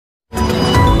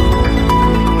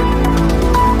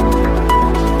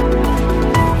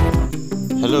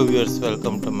Hello viewers,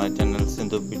 welcome to my channel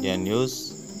Sindhupedia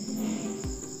News.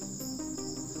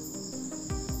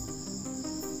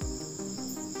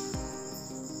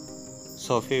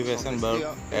 Sophie Weissenberg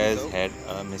has had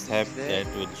a mishap that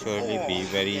will surely be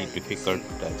very difficult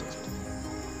to digest.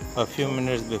 A few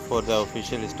minutes before the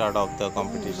official start of the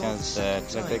competitions, the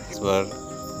athletics were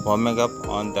warming up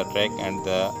on the track and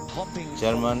the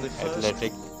German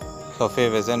athlete Sophie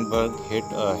Weissenberg hit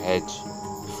a hedge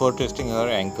before twisting her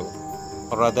ankle.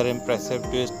 A rather impressive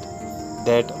twist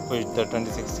that pushed the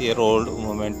 26-year-old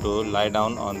woman to lie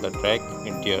down on the track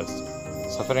in tears,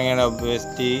 suffering and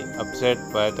obviously upset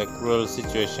by the cruel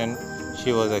situation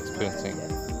she was experiencing.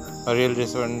 A real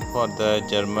disappointment for the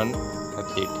German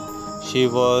athlete. She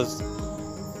was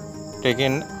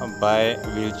taken by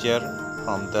wheelchair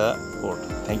from the court.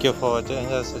 Thank you for watching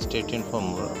us. Stay tuned for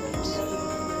more.